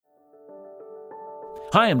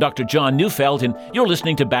Hi, I'm Dr. John Neufeld, and you're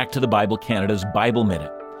listening to Back to the Bible Canada's Bible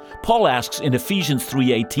Minute. Paul asks in Ephesians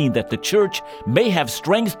 3:18 that the church may have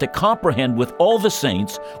strength to comprehend with all the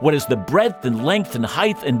saints what is the breadth and length and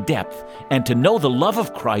height and depth, and to know the love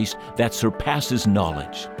of Christ that surpasses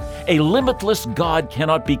knowledge. A limitless God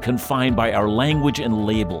cannot be confined by our language and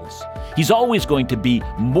labels. He's always going to be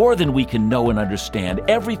more than we can know and understand.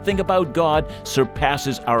 Everything about God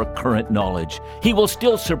surpasses our current knowledge. He will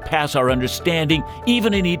still surpass our understanding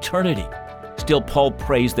even in eternity. Still, Paul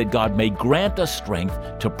prays that God may grant us strength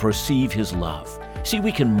to perceive His love. See,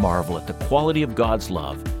 we can marvel at the quality of God's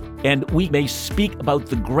love, and we may speak about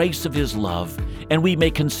the grace of His love, and we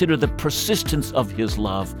may consider the persistence of His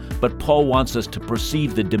love, but Paul wants us to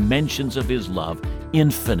perceive the dimensions of His love,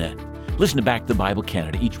 infinite. Listen to Back to the Bible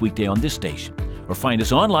Canada each weekday on this station, or find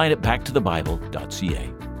us online at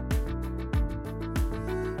backtothebible.ca.